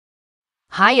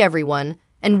Hi everyone,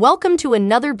 and welcome to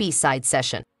another B-side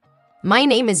session. My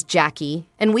name is Jackie,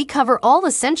 and we cover all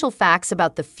essential facts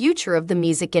about the future of the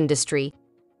music industry.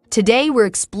 Today we're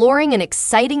exploring an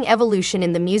exciting evolution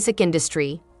in the music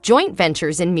industry, joint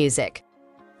ventures in music.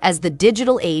 As the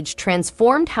digital age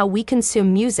transformed how we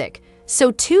consume music,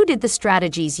 so too did the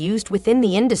strategies used within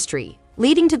the industry,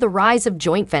 leading to the rise of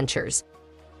joint ventures.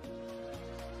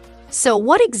 So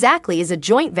what exactly is a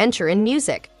joint venture in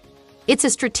music? It's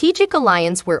a strategic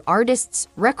alliance where artists,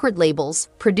 record labels,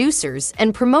 producers,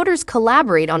 and promoters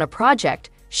collaborate on a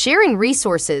project, sharing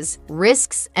resources,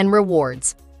 risks, and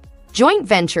rewards. Joint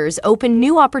ventures open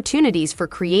new opportunities for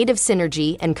creative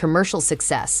synergy and commercial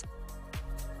success.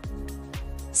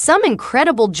 Some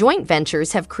incredible joint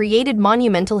ventures have created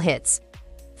monumental hits.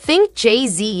 Think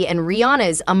Jay-Z and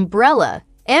Rihanna's Umbrella,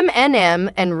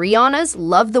 Eminem and Rihanna's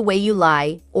Love the Way You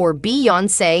Lie, or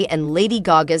Beyoncé and Lady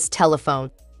Gaga's Telephone.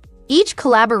 Each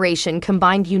collaboration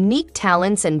combined unique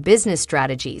talents and business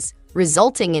strategies,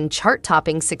 resulting in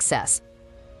chart-topping success.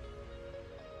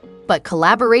 But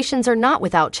collaborations are not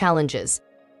without challenges.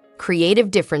 Creative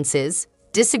differences,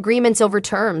 disagreements over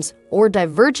terms, or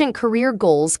divergent career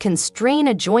goals can strain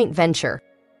a joint venture.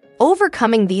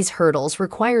 Overcoming these hurdles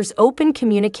requires open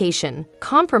communication,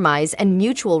 compromise, and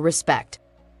mutual respect.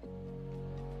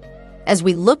 As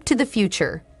we look to the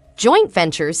future, joint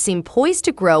ventures seem poised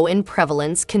to grow in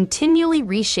prevalence, continually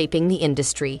reshaping the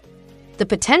industry. The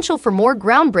potential for more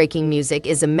groundbreaking music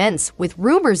is immense, with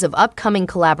rumors of upcoming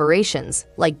collaborations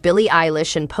like Billie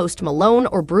Eilish and Post Malone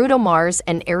or Bruno Mars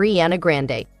and Ariana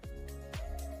Grande.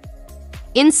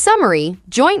 In summary,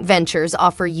 joint ventures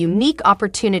offer unique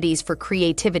opportunities for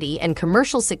creativity and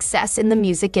commercial success in the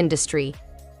music industry.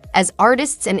 As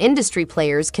artists and industry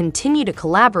players continue to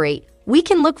collaborate, we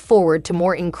can look forward to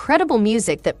more incredible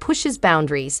music that pushes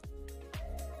boundaries.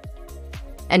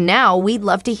 And now, we'd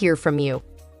love to hear from you.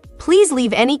 Please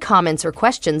leave any comments or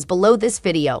questions below this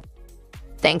video.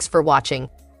 Thanks for watching.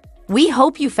 We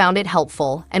hope you found it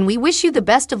helpful, and we wish you the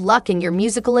best of luck in your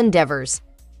musical endeavors.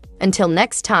 Until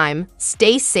next time,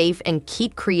 stay safe and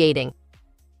keep creating.